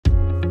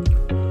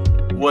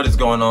What is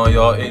going on,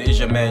 y'all? It is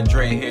your man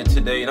Dre here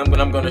today, and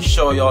I'm gonna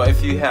show y'all,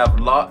 if you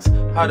have locks,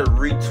 how to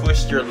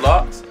retwist your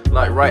locks.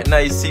 Like right now,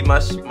 you see my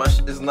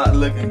it's not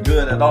looking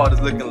good at all. It's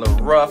looking a little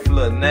rough, a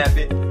little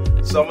nappy.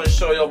 So I'm gonna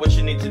show y'all what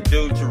you need to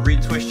do to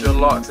retwist your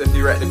locks if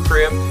you're at the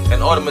crib,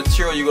 and all the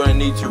material you're gonna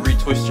need to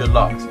retwist your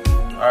locks.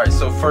 All right,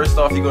 so first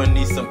off, you're gonna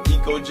need some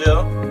Eco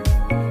Gel.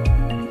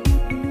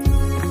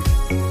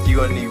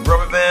 You're gonna need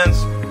rubber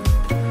bands.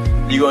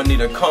 You're gonna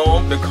need a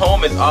comb. The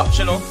comb is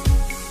optional.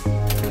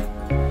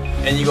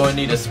 And you're gonna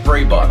need a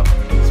spray bottle.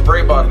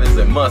 Spray bottle is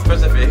a must,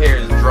 especially if your hair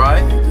is dry.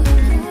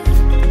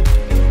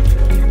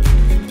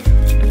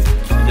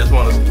 You just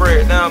want to spray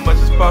it down as much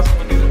as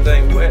possible, get the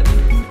thing wet.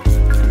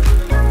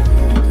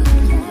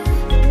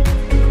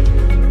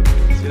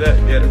 See that?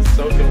 Get it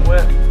soaking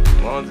wet.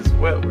 As long as it's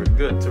wet, we're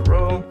good to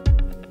roll.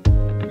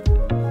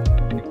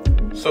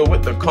 So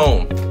with the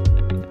comb,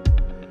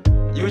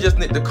 you just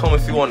need the comb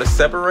if you want to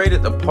separate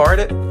it, apart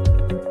it,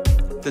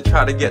 to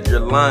try to get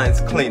your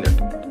lines cleaner.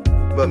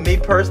 But me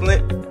personally, I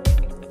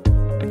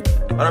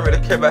don't really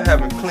care about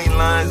having clean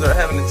lines or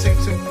having it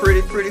too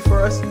pretty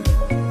for us.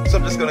 So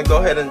I'm just gonna go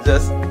ahead and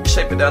just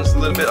shape it down just a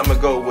little bit. I'm gonna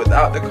go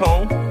without the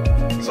comb.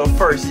 So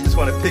first, you just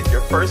wanna pick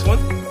your first one,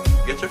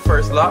 get your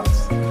first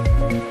locks.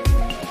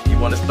 You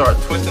wanna start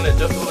twisting it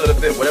just a little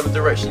bit, whatever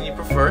direction you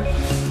prefer.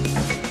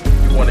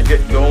 You wanna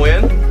go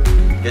in,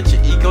 get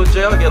your Eco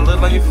Gel, get a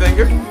little on your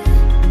finger.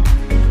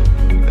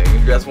 Then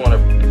you just wanna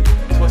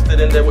twist it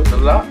in there with the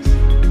locks.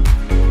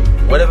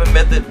 Whatever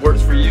method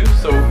works for you.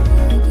 So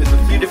there's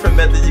a few different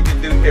methods you can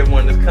do here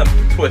when it comes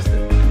to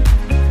twisting.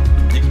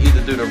 You can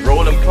either do the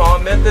rolling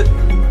palm method.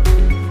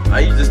 I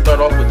usually start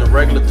off with the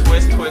regular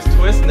twist,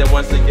 and then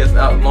once it gets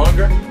out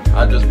longer,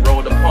 I just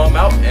roll the palm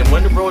out. And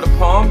when you roll the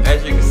palm,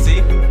 as you can see,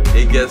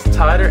 it gets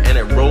tighter and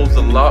it rolls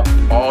the lock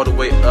all the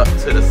way up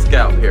to the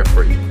scalp here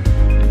for you.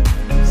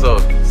 So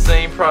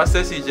same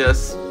process, you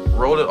just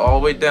roll it all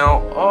the way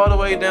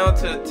down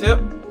to the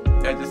tip.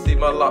 As you see,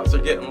 my locks are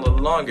getting a little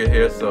longer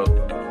here, so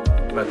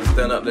I'm about to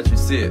stand up, let you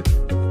see it.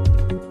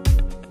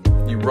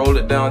 You roll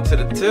it down to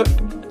the tip.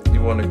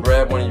 You want to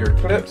grab one of your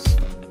clips,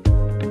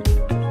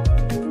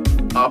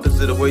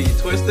 opposite of where you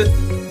twist it,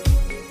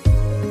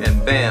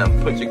 and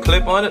bam, put your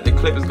clip on it. The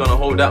clip is going to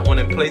hold that one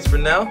in place for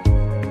now.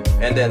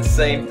 And then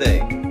same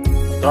thing.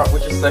 Start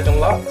with your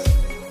second locks.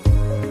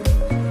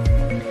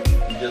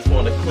 You just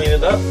want to clean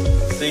it up.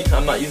 See,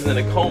 I'm not using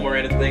a comb or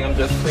anything. I'm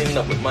just cleaning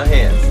up with my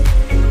hands.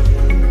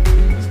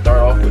 You start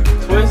off with the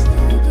twist.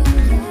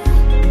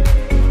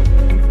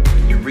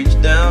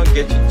 Reach down,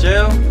 get your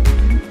gel.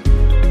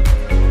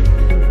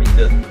 You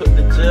just put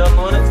the gel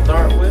on it,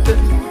 start with it.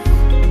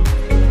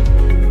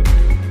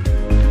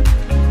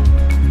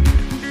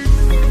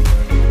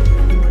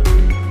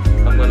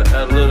 I'm gonna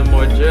add a little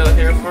more gel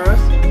here for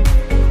us.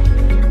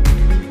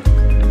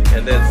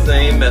 And then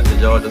same method,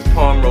 y'all, just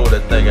palm roll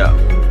that thing out.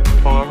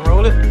 Palm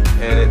roll it,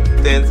 and it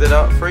thins it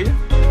out for you.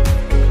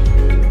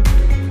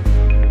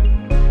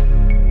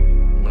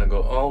 I'm gonna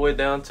go all the way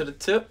down to the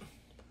tip.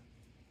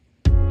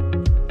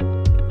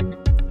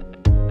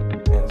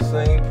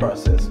 Same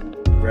process.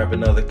 Grab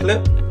another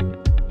clip,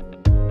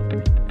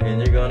 and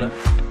you're gonna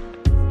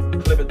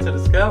clip it to the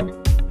scalp.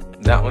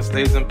 That one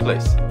stays in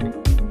place.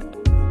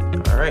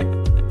 Alright,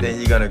 then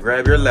you're gonna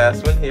grab your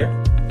last one here,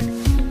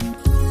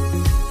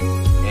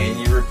 and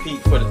you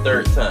repeat for the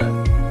third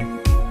time.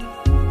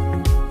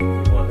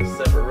 You want to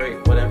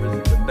separate whatever's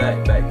in the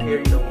back here.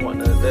 You don't want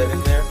none of that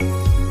in there.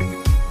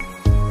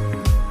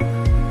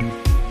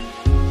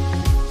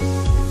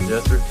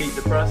 Just repeat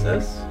the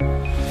process.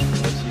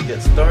 Once you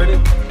get started,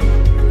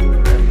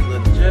 grab your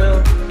little gel,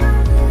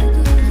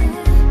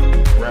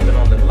 wrap it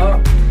on the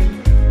lock.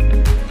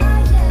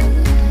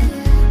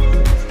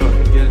 Start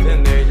to get it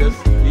in there,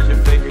 just use your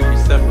finger and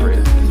you separate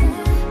it.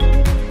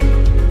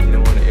 You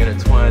don't want to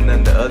intertwine none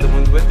of the other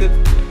ones with it.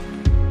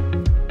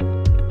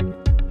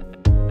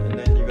 And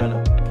then you're going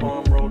to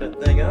palm roll that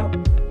thing out.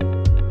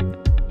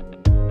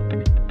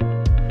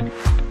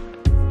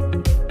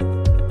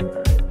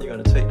 Alright, you're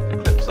going to take the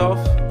clips off.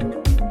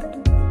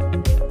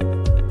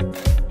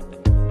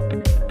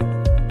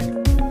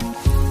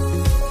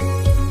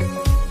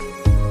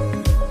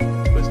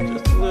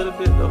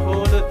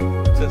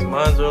 Since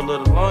mine are a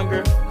little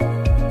longer,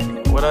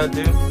 what I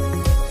do,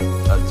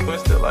 I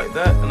twist it like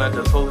that and I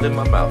just hold it in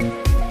my mouth.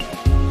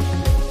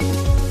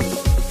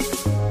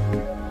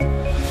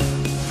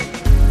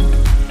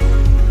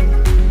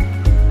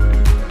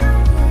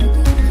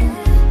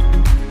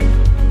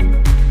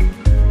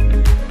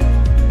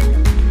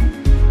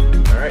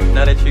 Alright,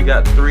 now that you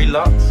got 3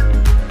 locks,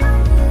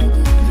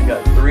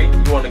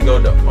 you want to go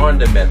the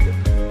under method.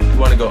 You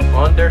want to go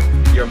under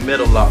your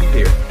middle lock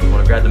here. You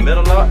want to grab the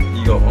middle lock,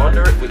 you go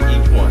under it with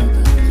each one.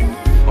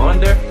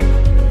 Under,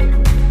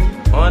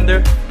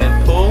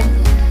 and pull,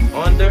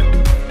 under,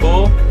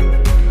 pull,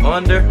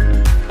 under,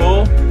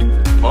 pull,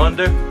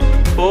 under,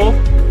 pull,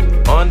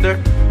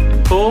 under,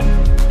 pull,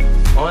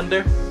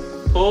 under,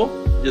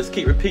 pull. Just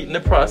keep repeating the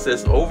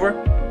process over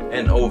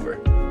and over.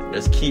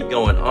 Just keep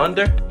going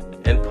under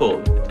and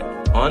pull,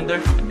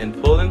 under and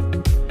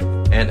pulling.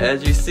 And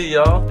as you see,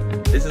 y'all,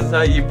 This is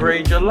how you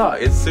braid your lock.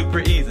 It's super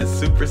easy, it's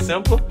super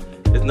simple.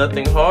 It's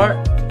nothing hard.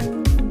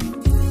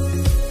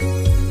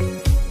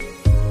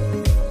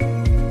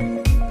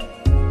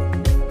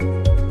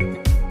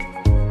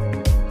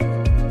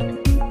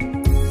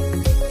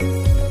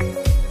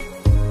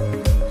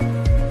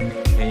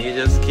 And you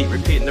just keep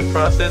repeating the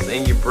process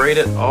and you braid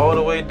it all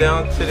the way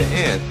down to the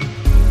end.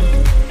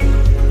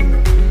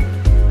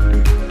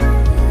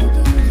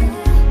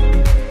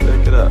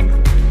 Look it up.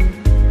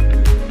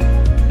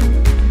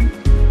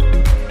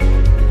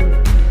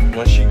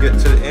 Once you get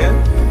to the end,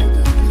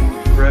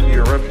 grab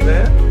your rubber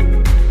band.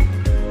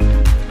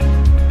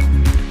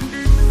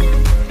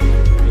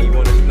 And you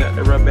want to snap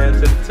the rubber band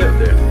to the tip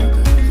there.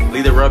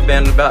 Leave the rubber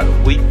band about a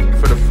week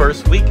for the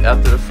first week.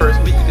 After the first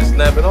week, you can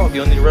snap it off.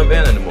 You don't need a rubber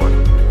band anymore.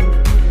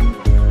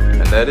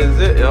 And that is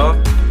it, y'all.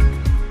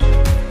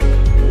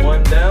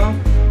 One down,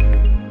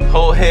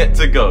 whole head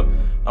to go.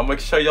 I'm gonna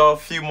show y'all a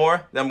few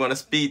more, then I'm gonna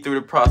speed through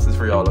the process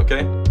for y'all,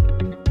 okay?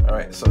 All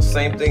right, so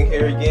same thing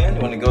here again.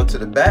 You wanna go to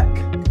the back.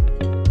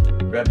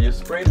 Grab your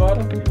spray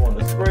bottle. You want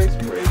to spray.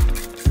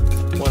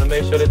 You want to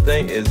make sure the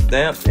thing is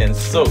damp and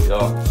soaked,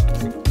 y'all.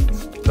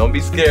 Don't be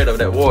scared of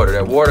that water.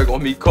 That water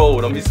gonna be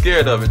cold. Don't be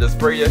scared of it. Just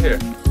spray your hair.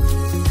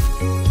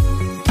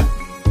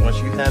 Once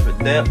you have it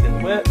damp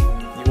and wet,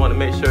 you want to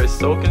make sure it's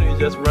soaking. You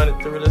just run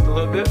it through just a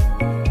little bit.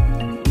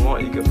 If you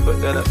want, you can put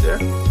that up there.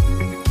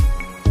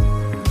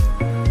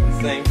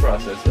 Same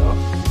process, y'all.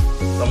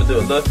 So I'm gonna do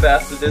it a little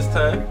faster this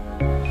time.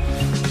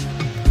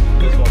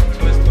 Just want to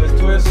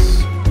twist.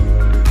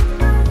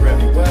 Grab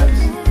your wax,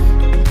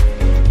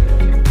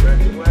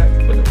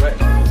 put the wax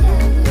on the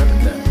top, grab it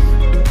down,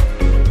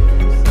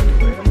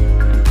 separate them,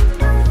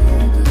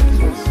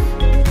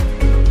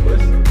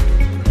 twist.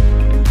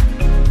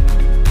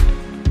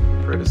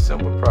 Pretty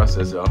simple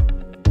process, y'all.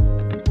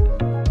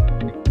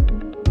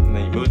 And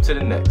then you move to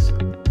the next.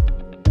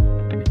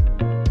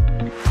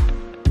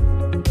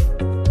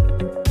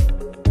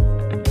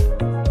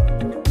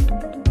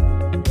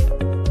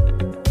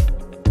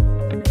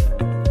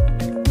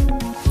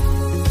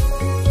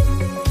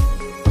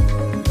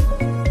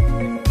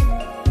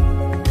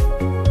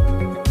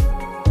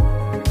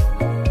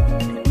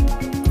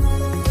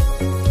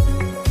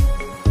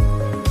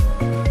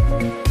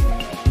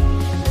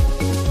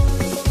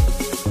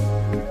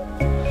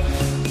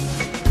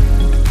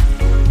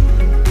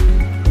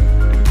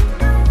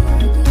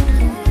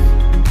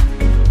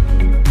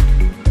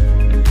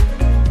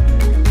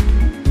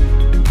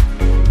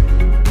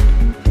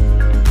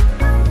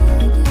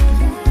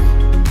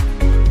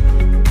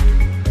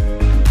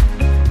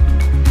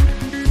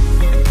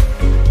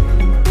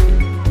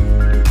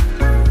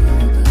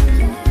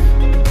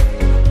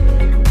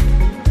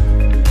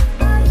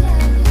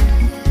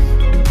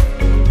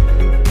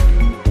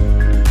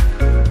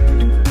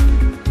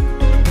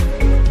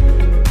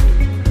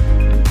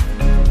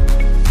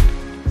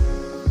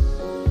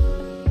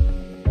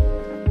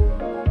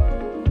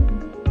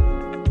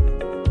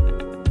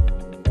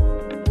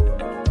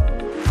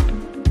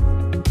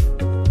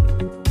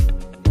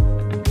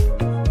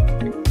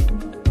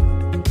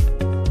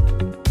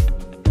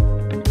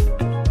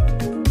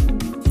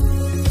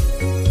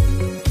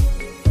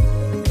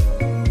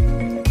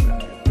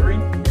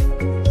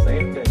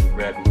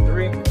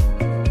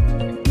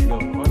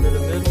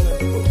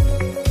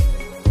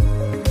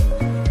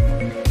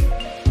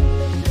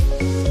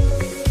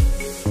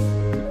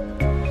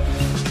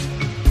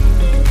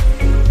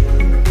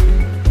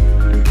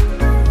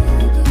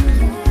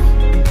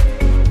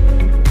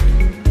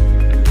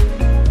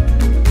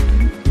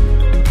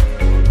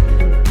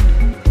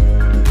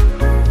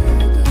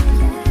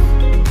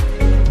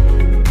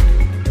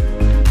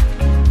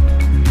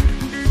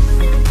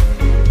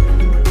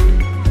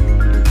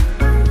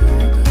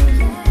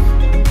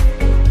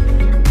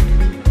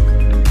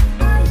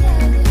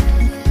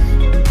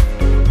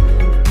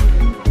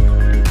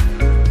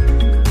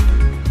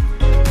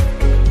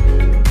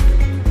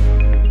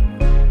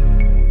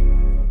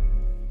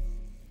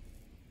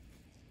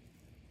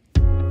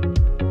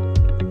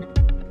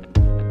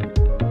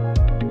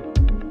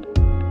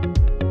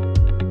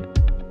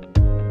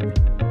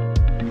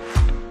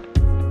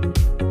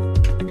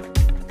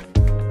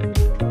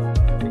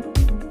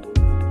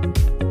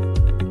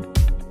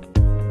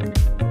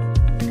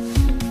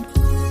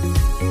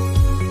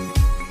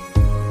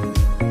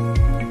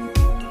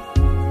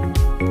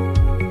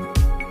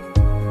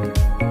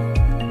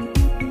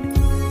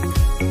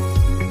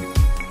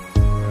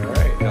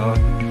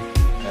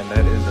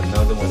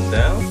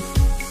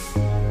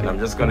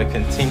 just gonna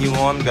continue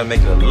on. I'm gonna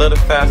make it a little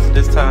faster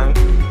this time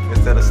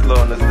instead of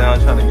slowing us down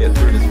trying to get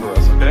through this for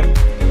us, okay?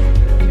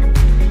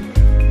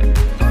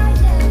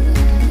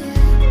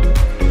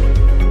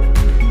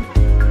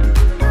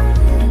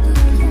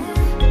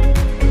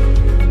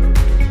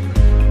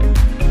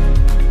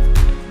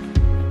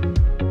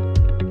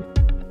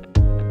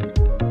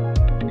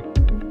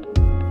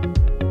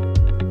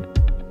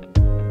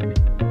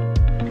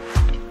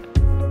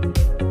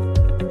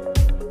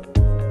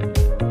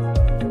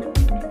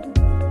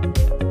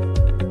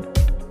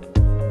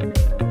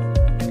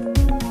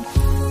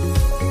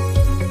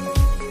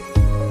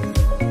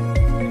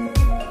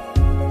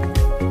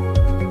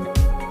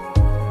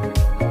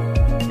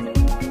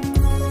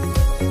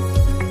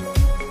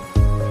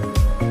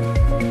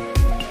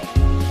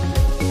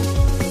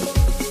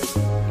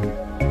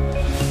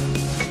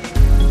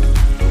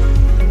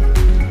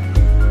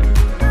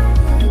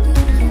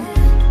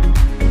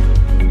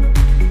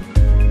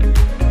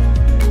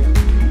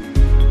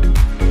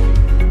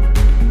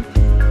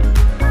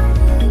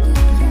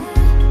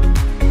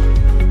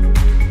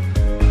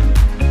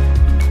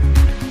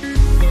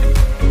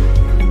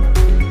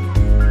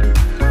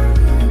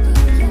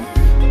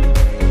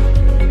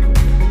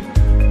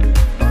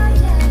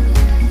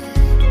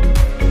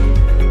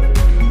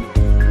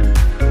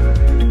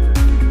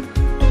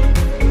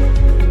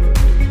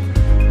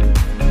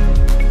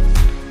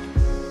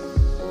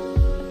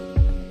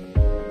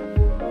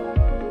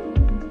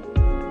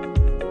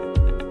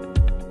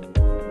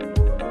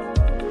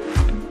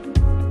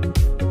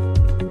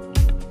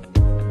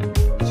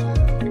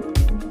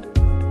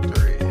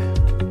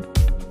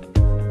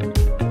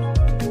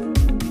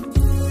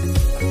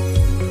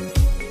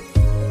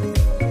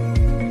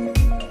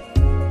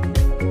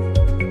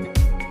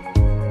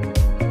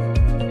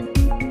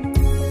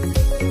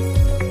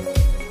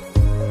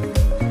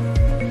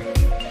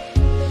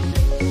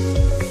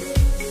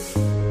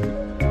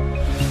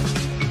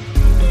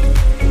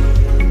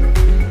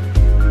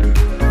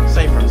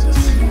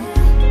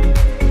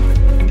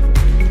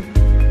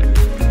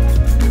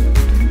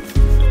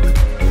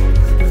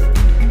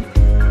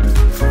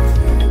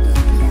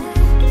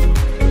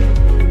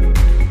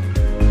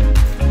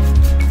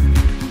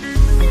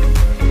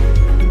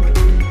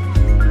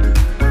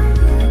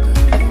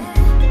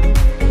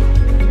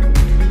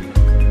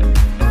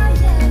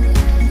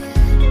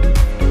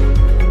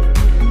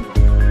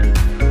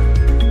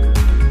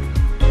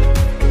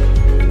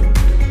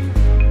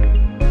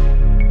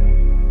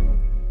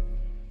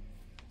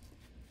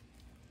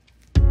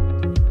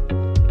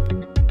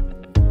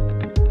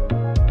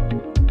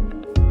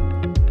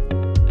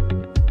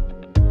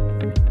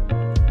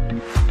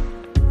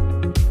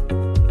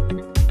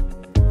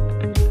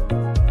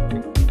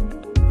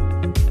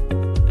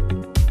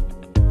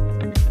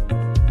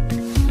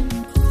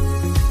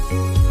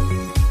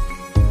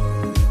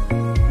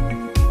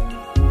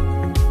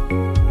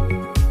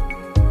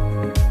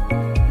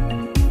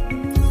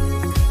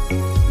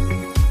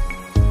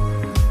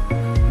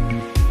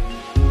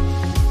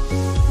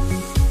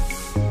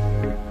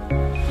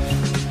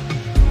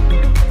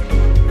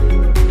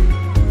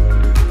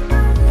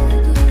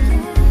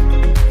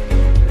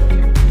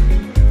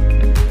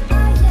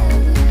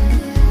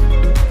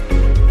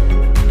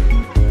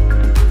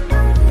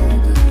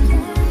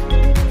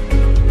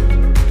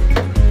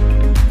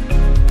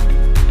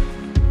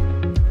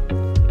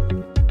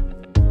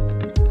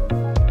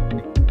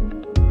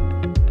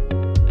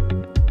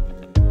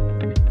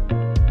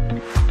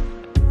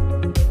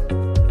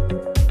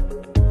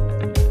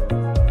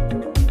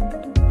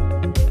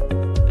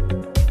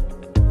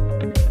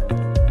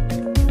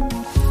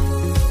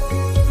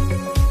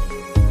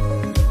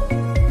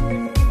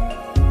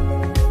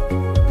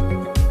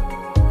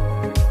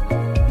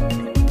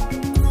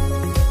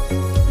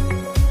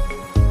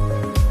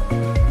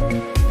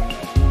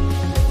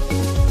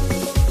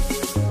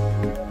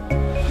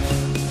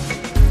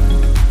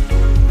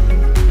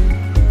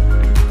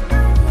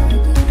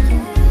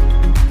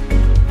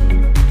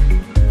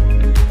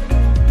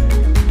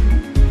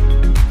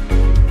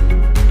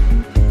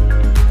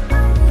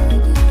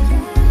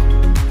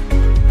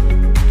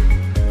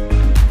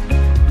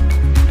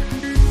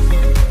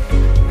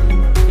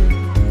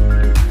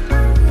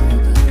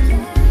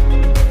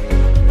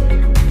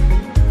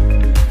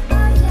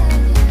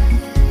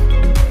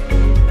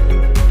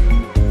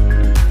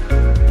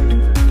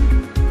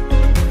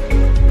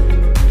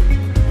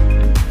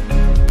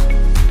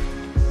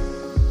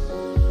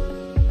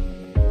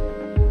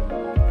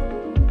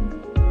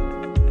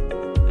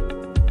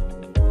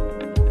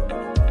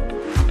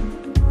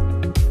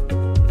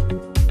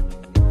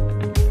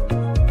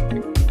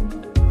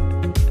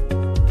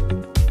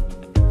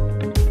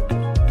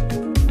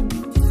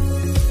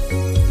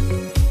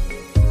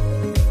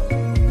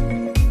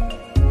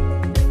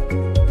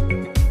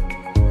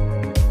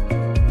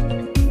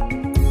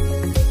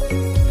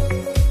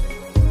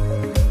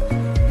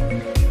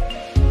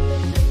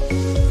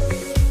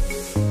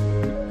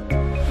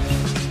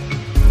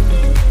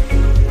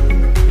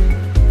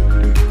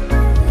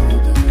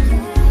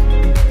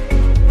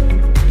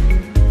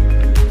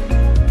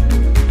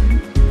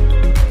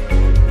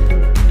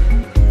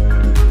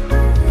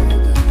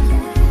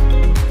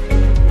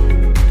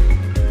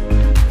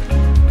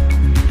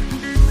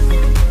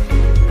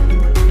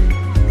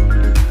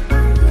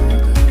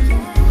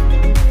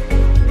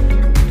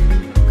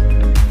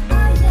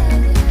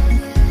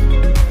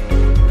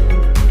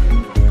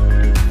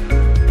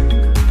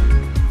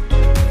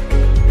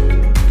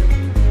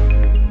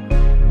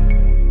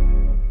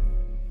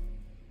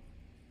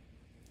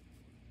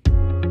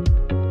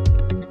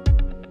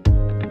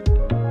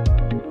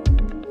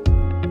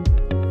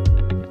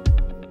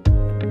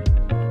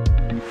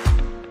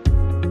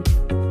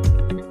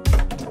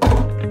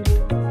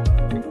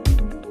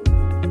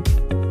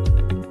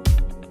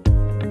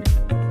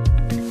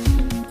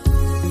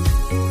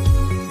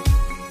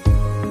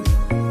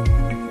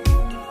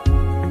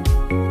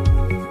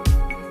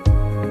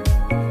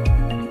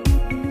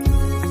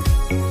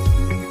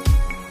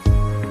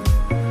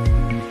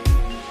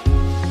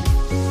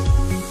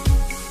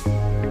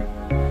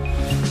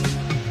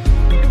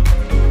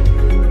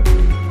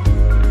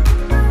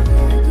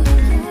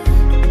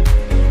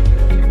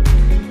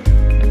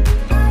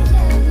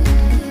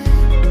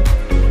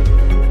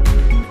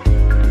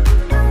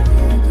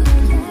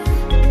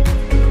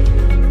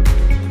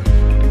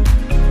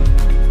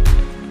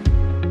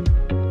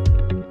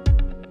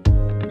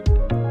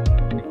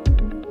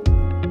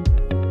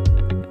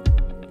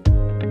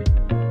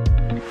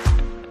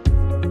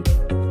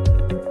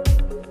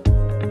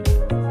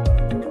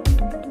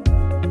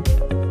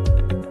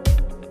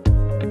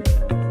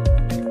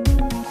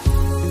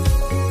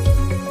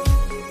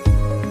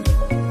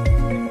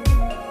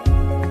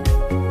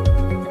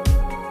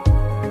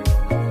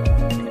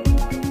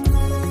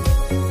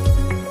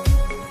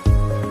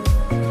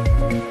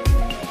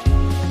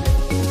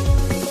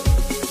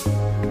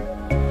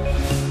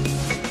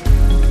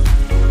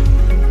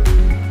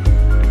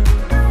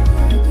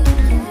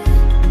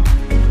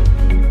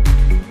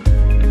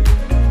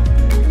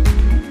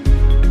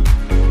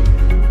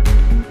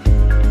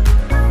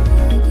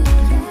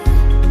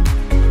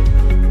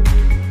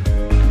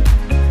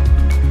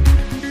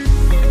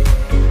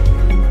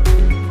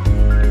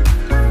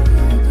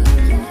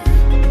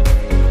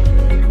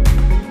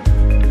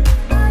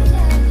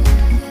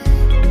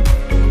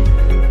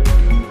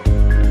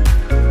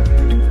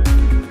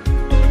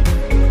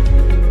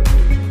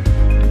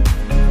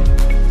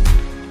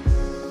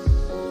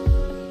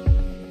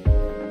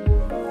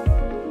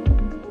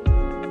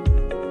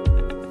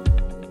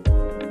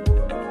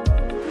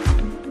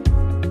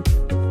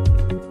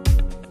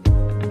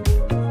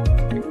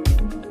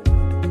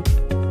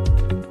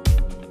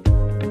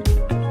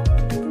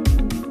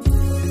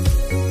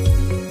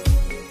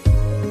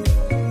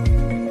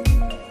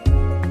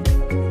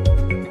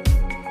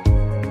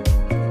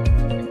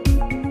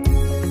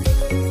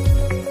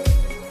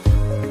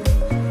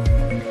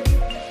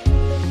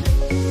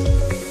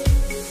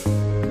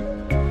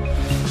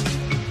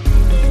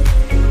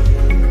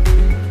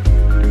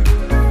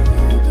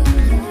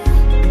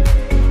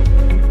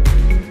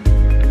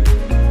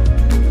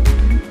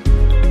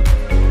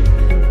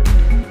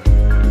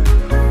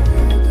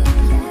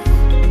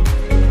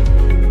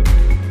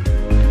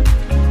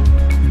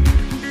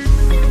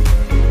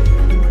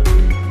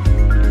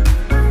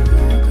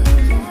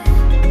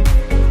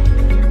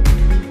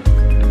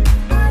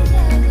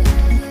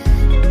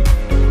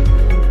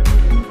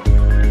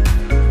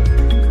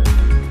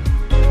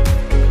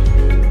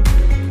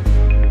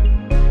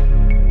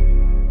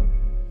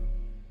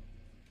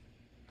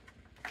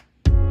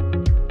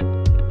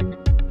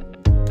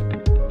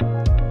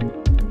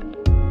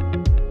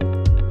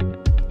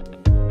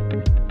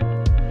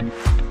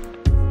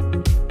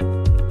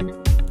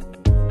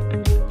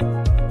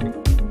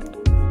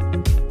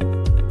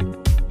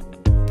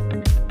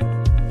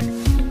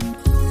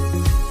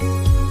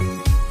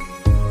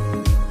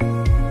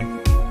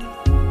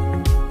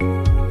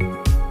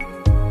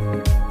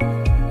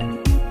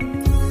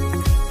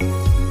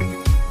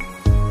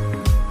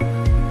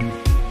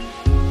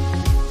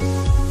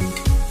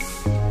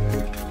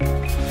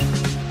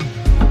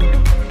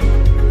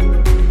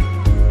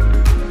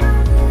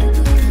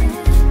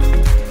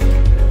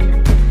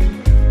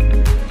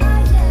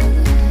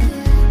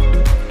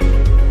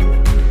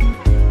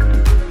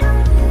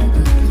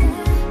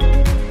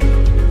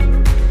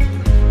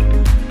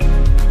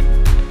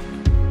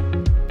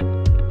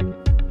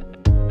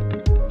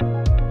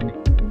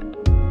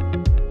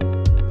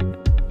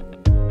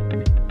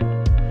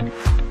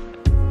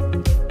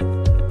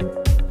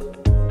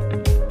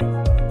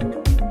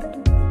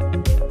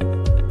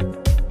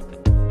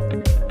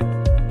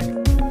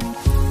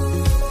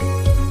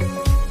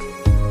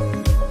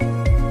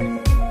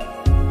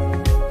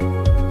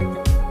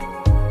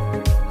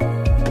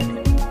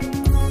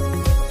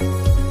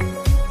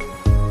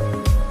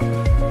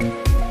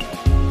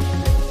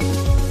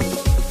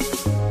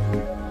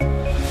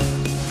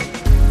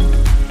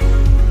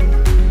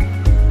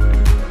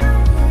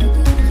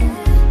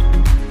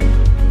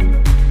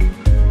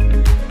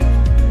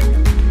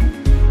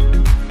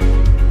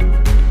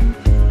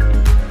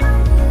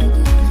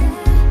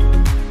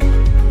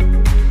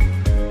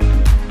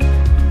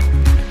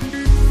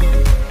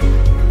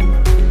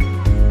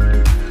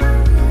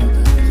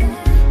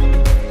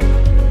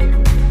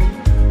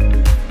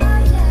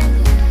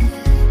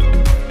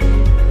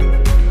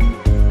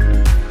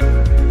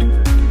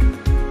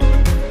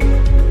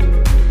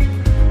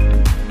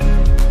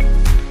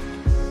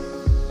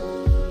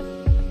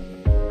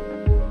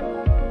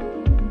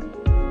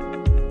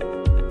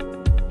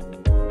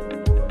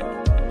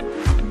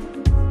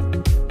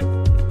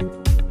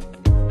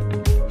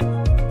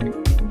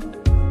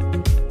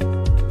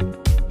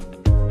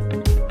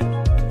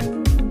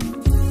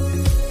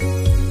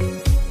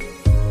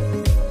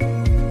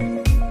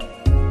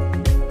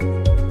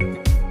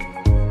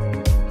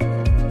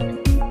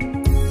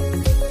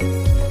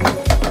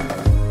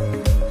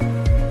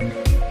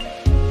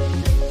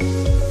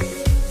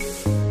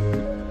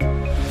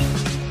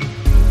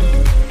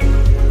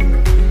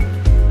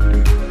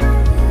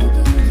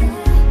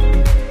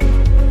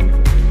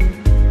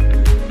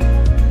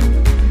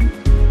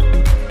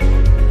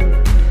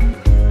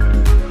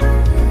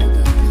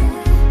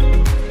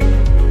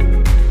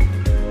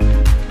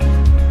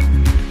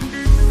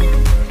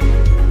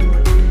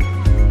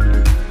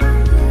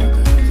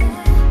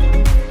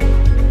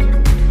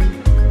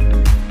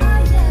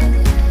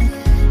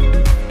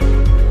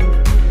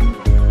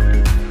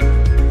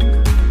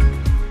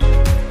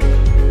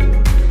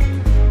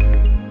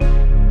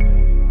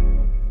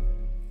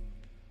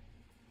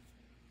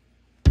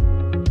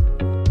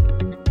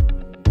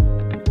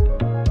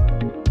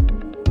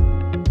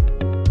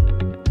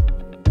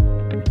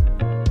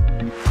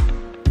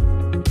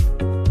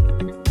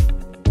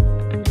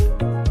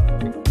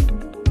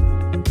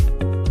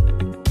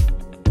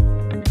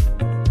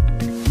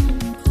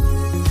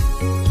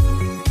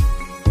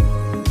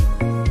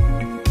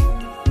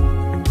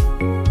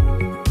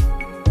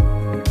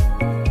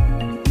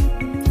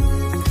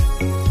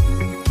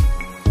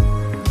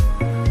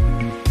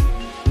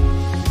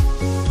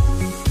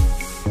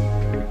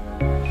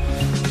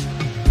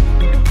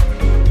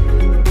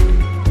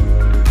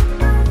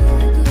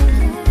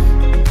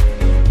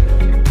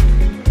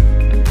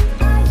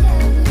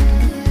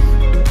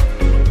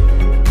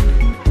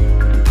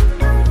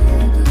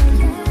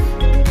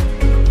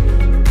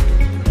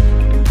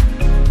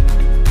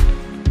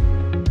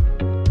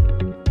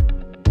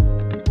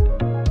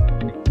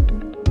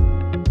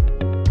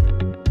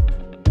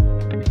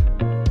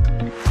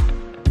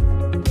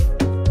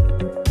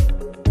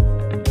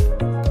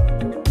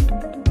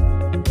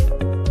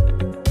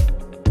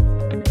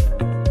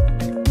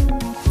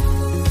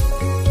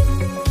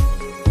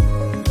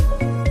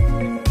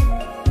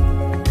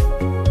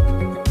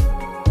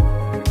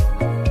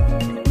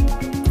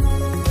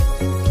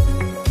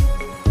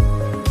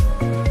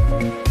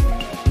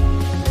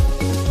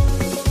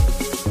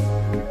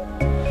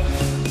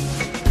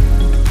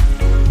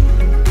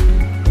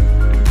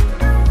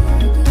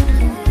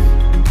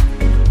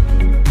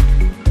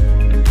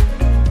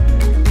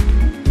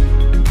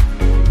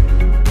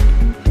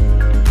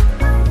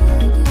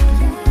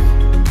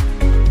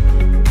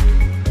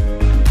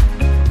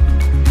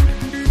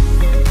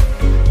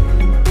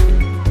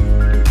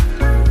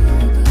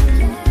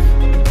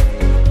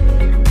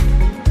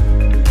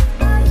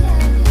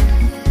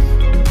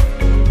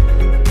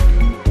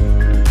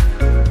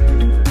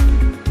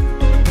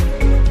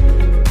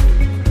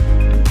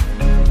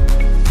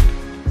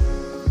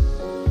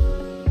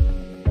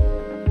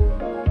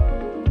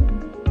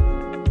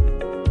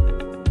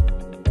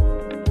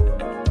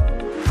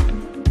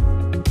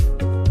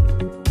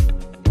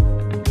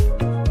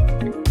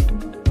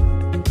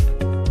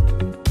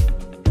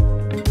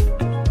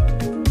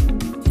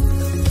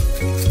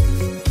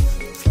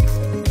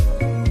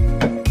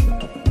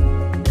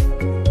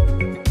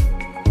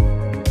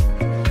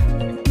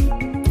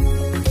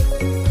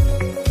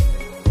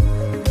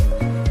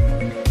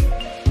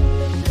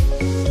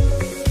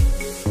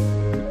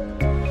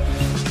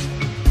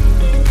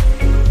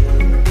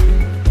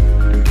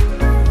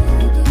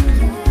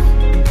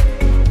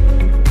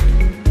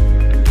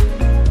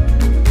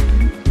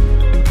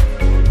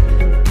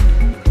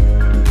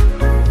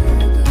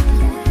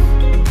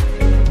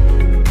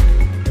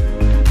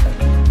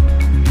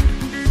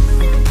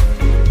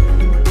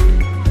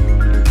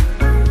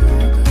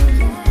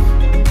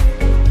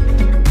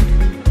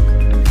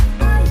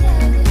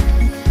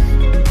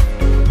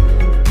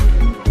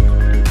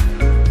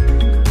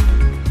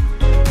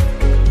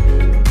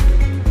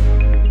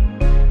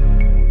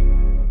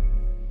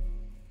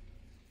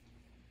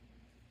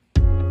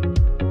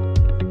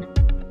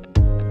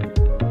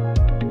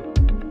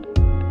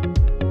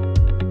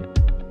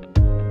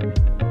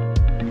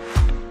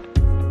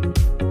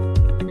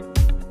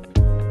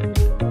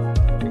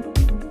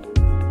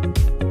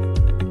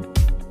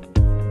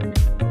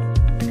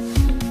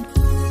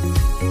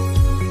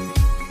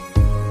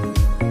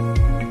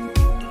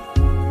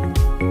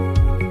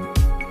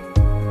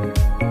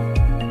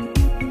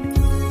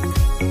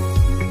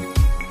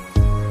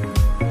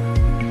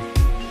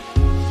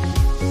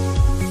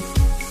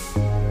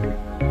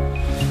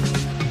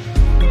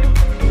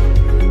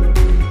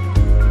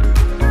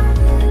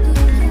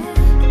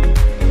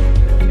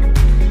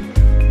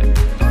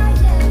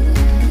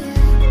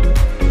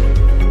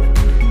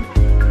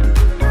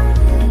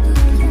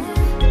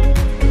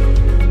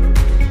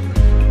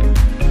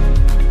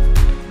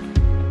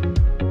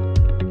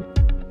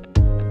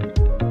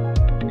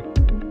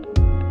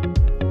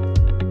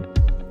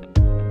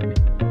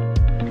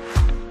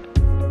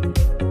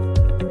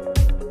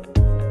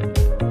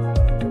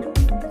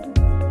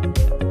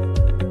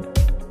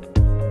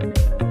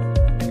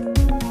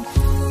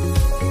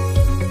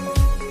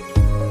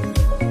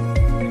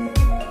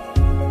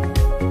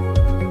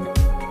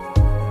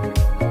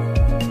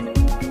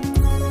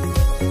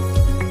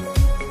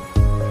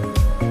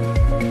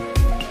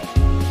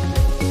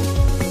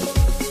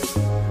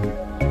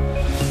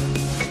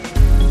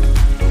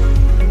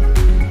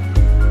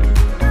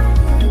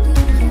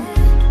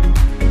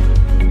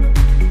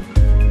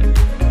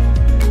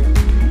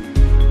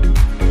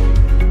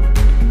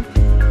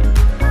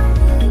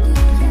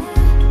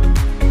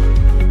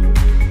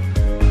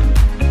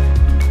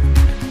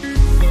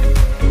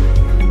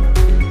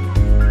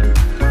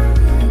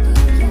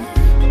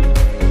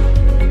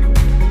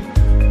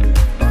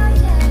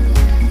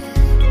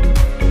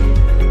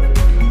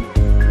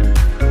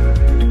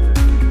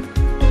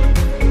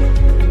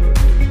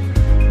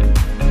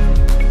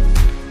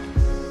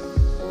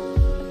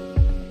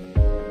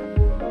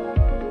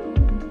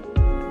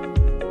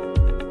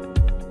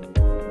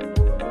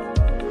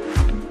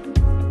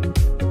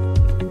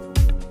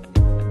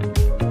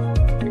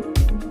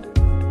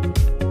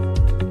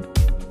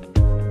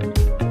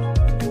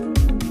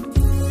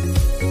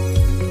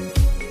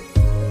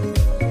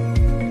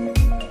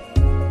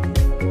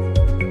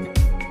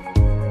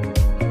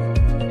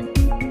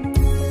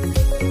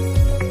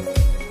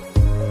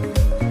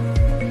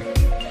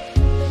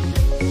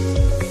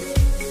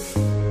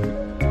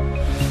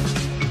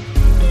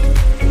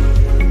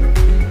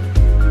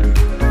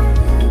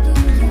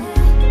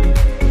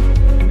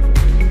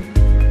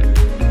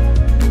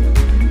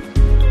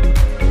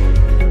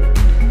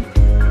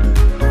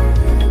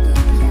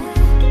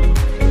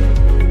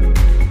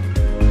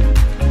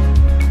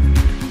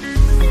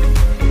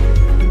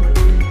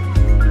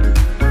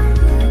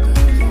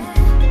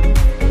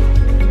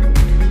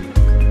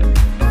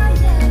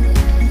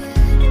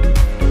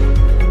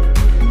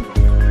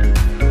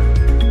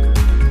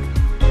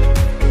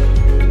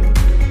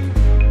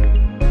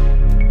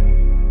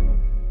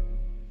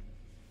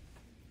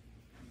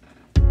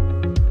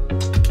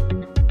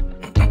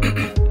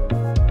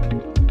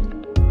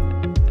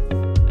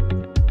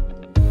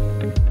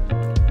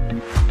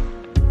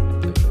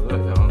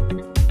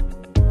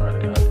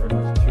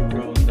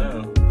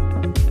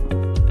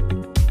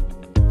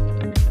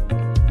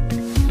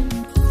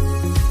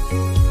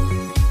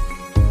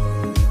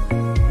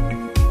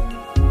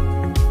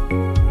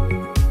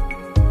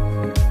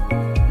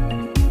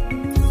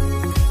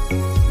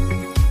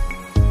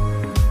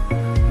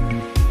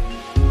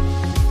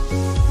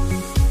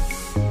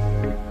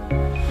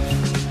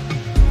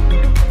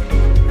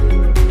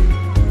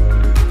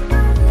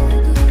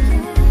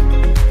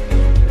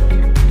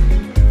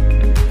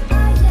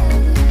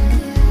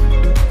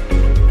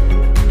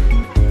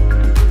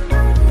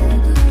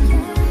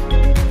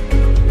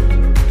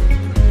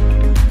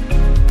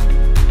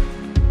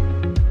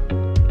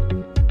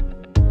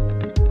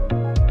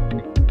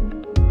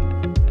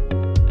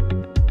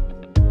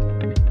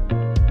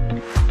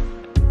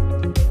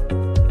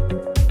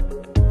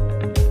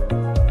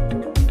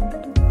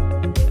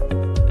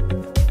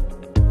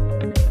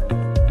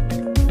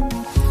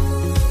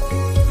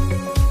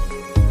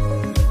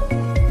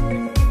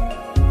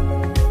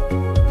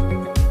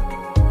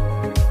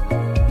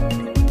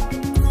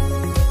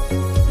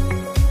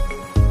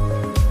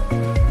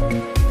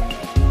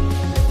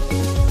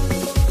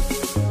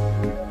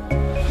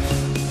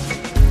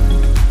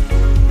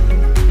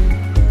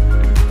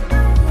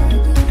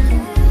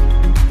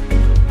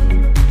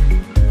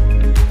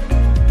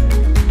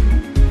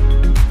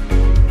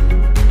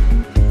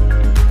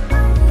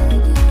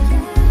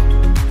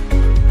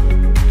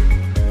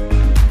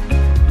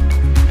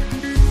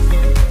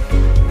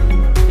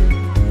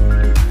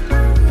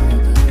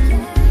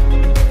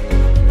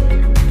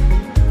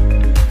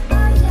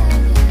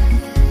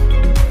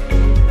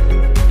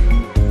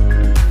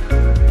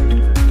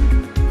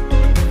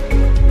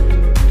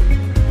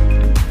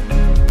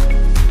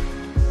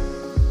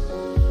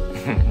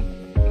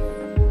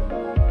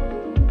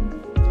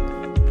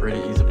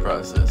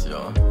 process,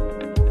 y'all.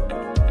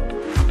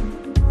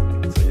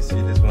 So you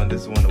see this is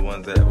one of the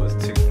ones that was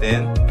too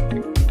thin,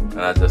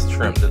 and I just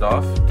trimmed it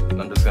off.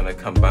 And I'm just gonna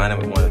combine it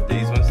with one of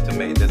these ones to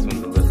make this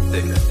one a little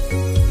thicker.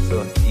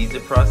 So it's an easy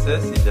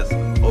process. You just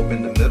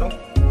open the middle,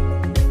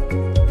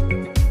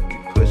 you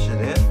push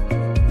it in,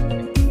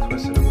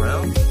 twist it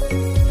around,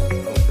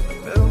 open the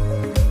middle,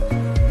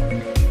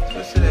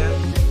 twist it in.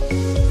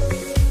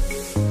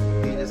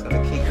 You're just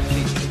gonna keep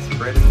repeating it,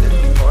 spreading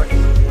different parts.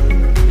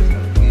 Just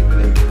gonna weave it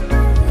in.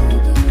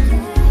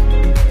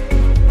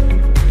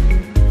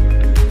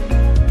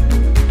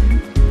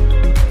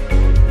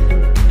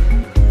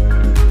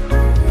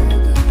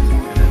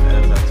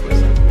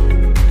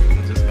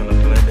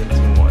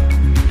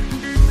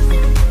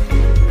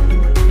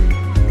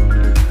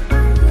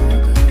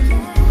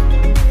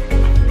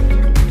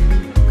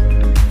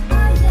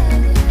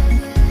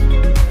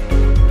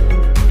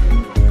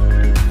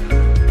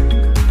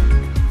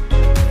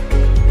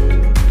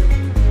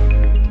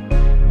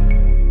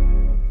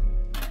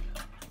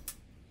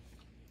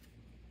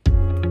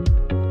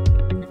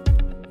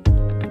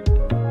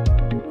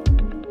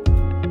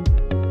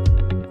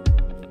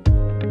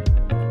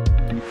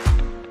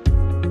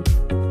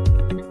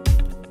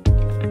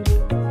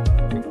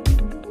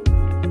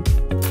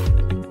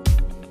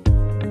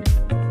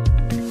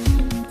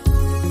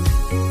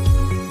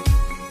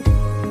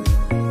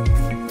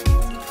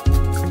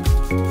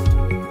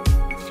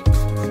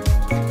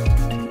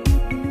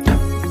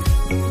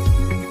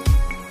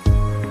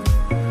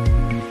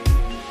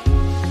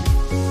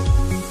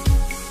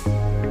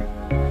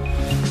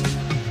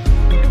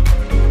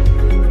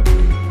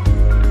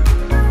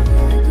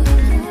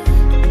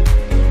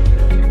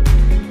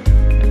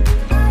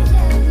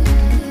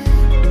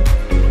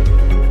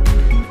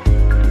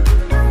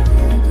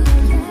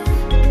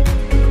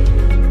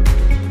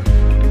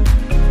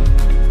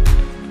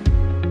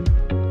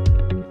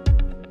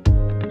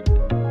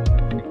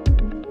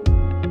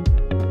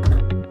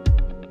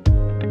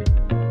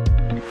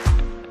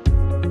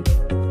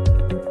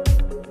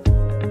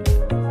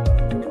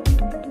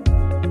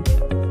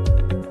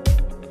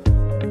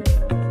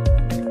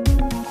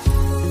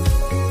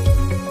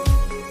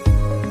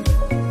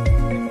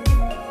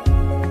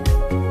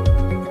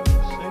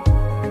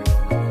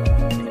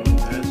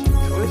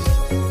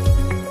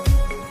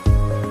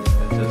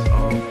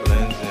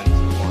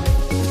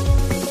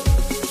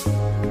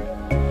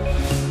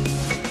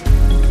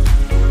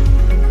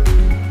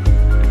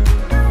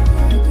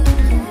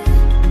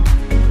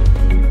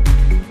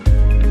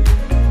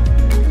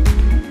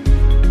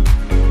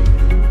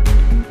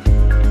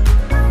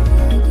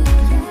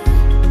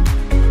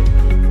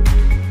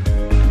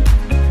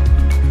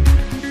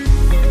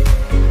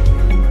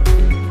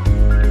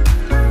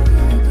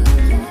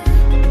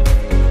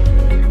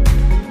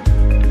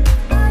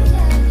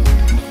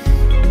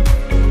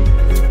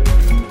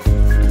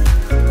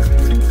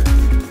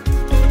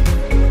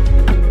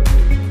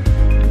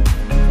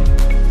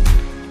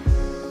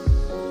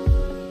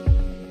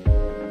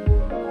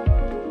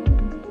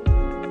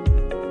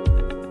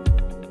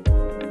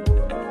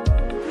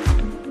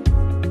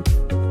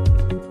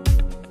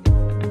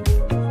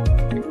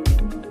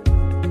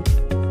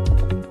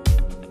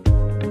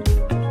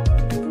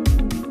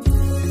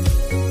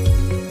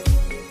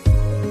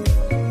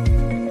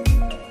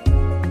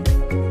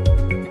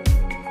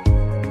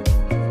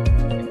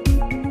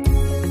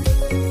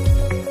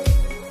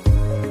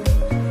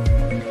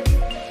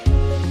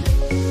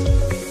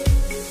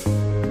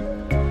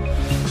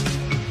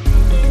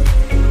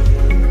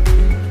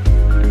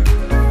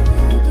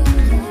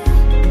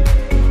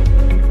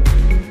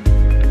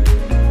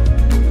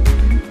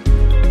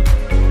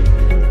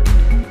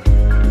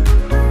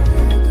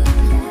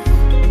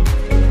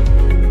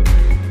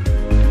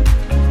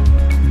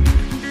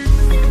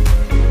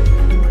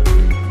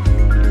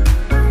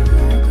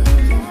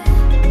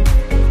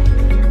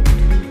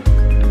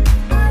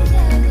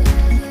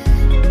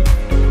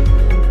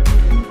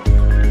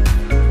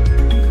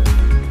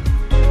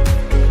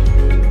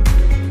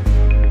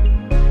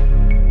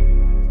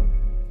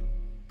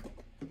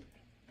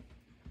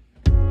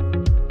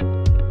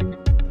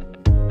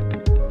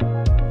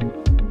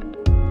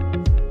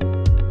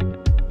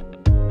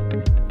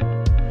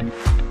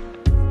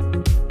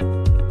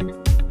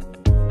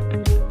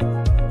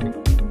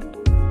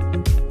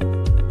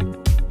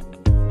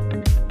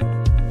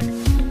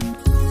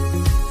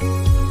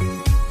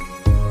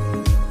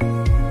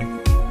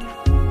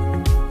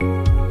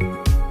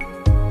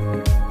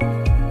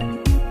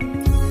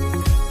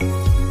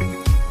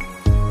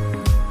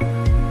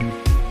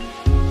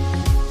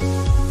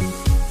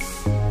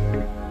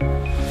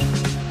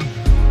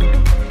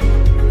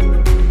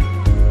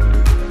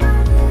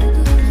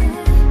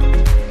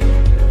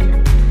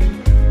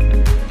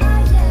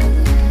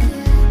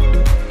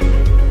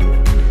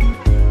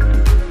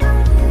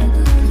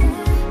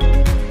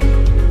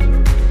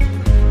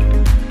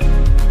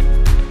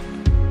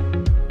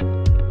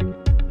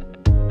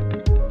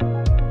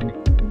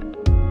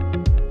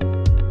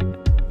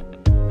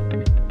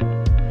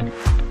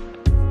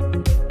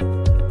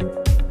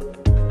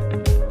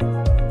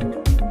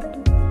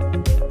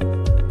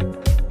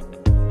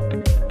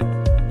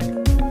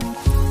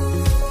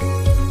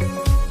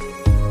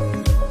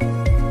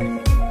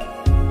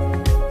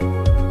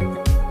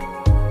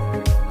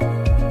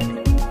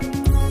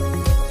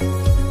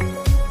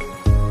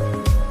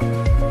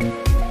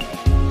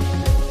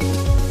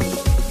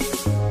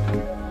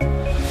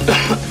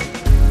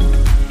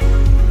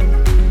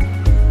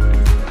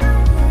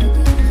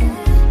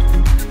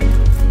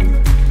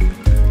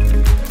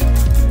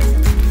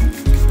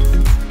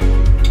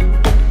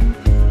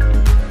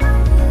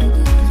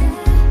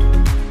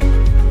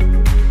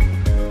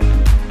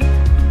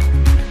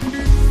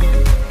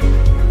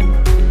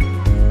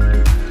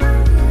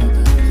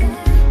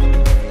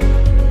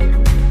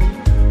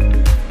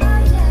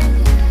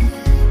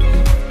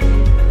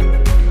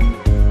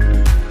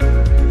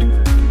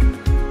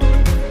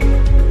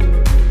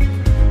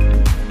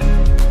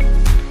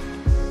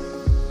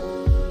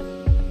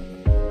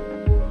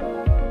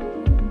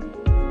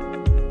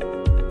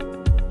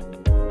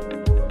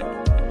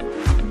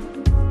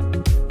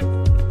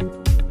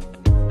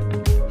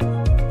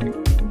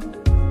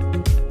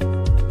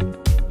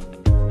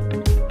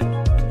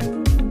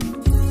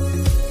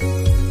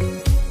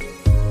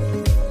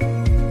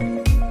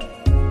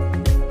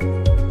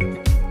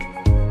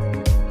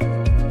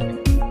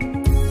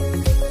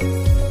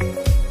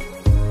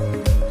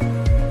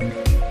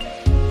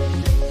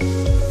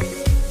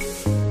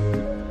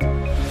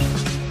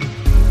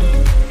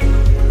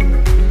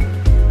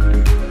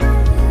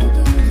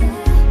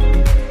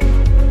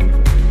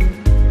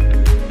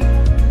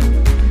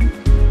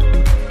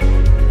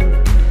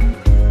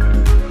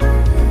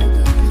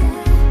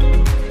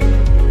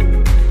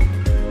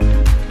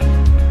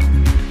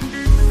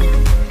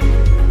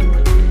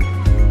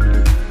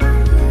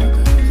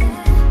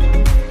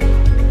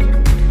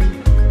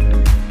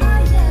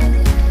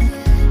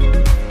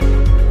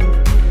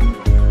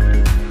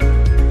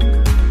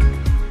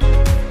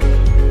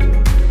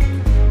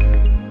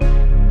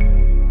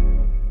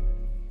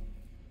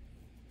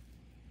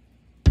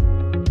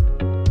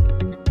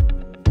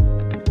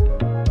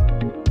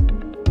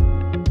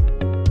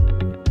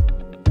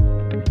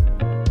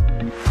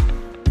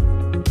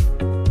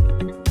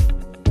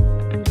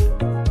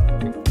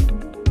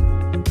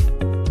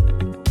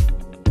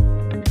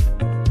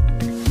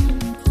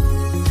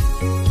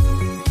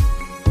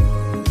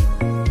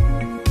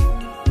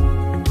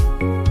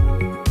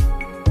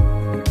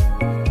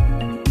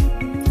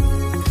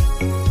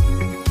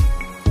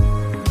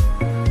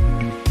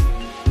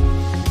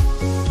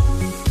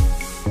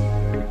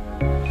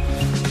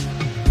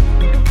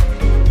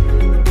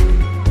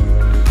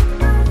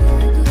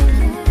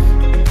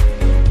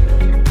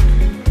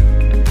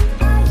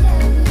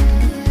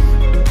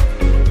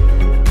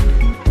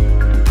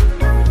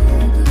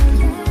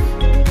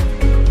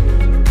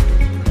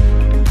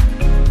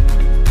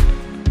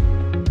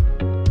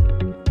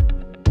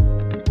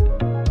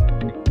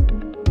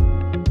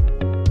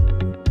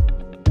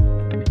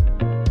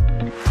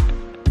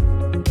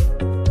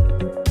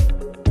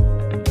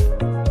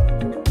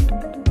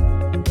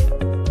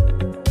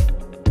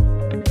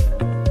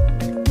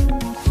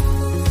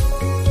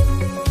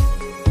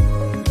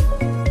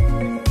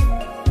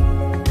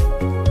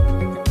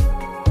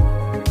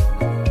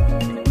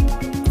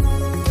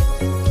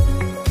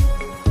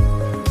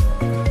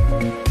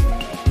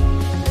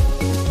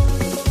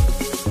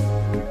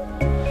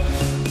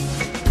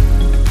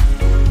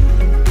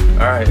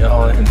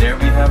 And there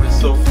we have it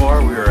so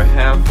far. We are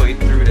halfway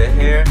through the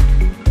hair.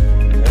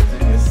 As you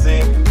can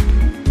see,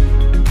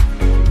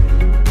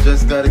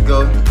 just gotta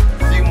go.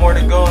 A few more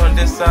to go on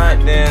this side,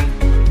 then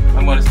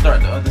I'm gonna start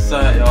the other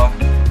side, y'all.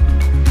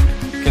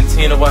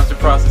 Continue to watch the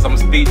process. I'm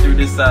gonna speed through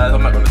this side.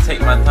 I'm not gonna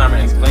take my time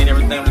and explain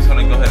everything. I'm just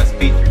gonna go ahead and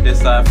speed through this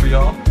side for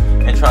y'all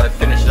and try to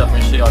finish it up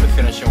and show y'all the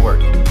finishing work.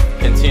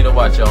 Continue to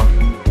watch, y'all.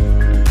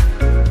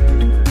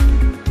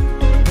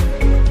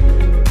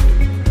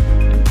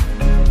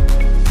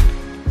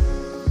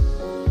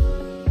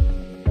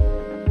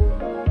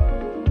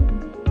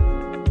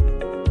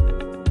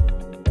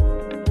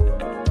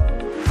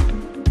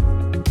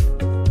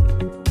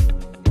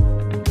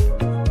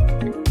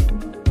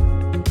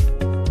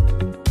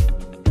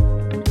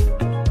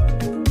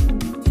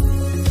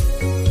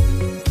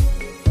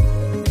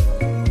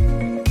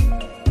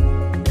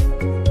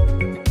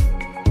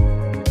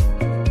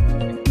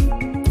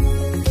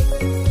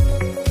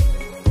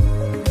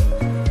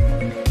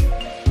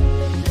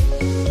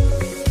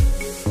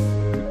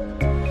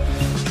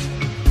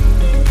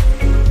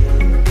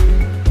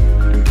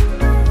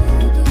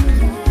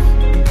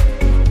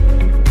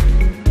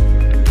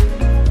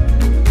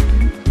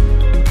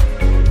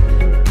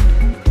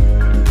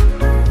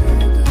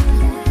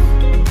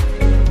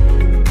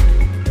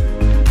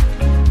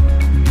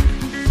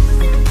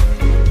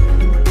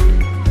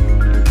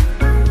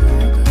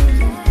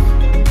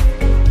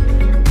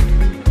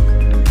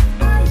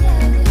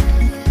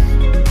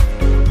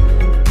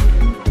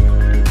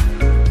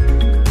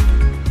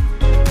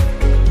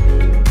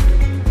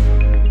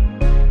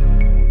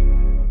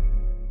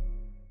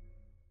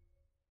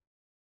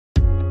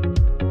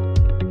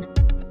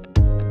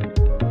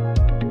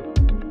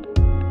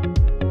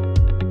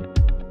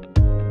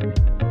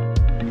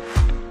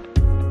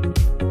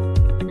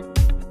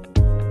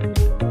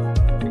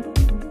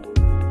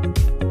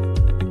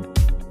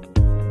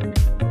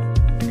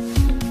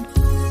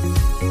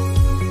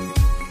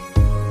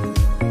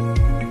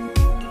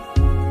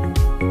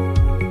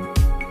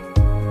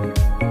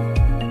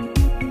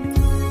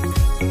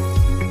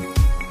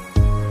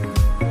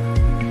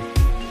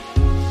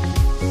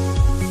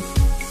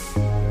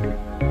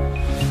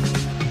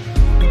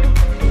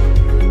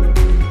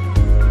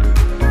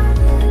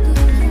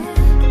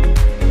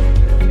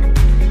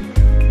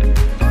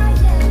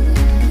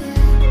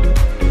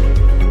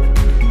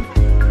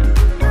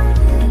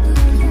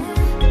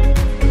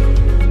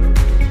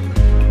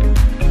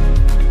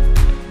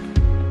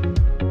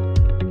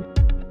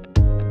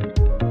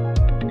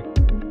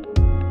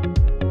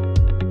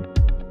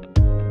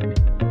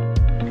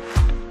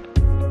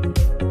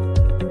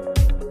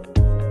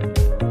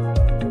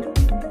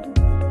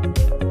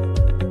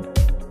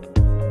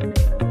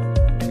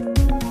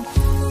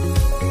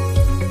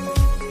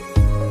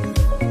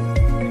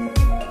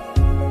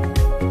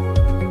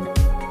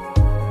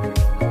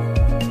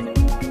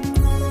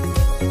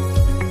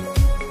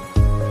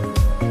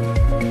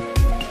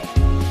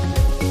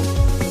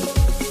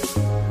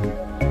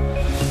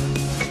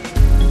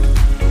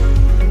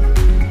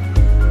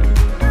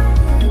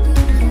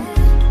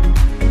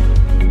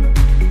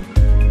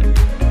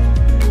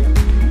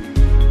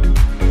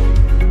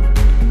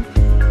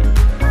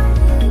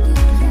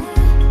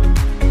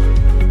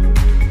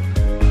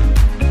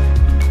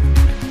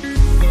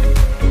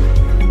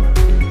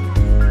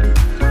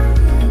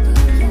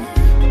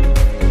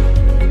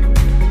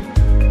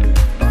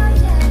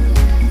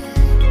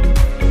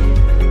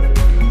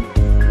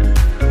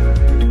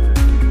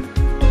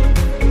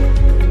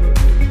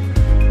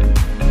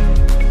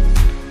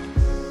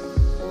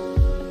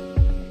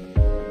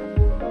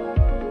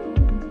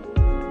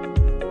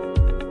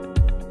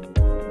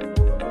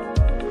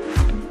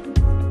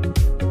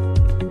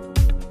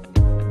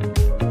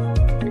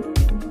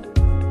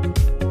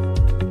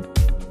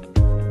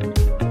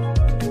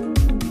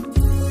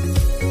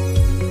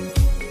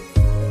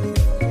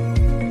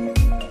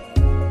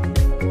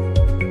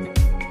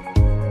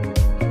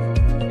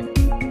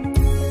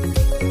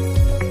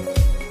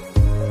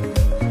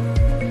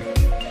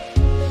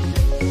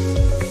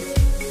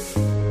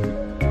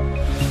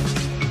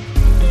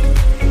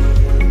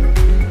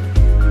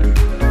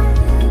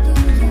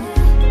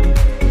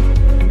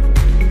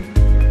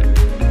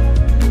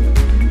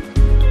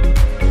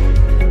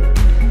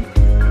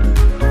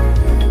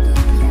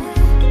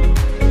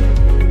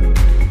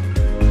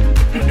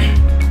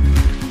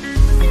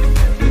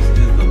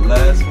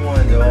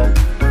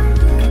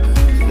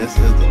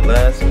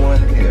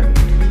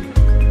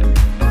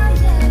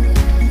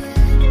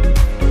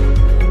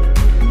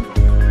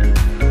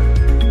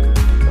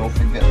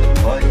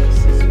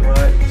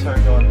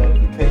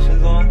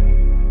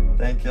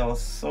 Thank y'all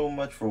so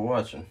much for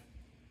watching.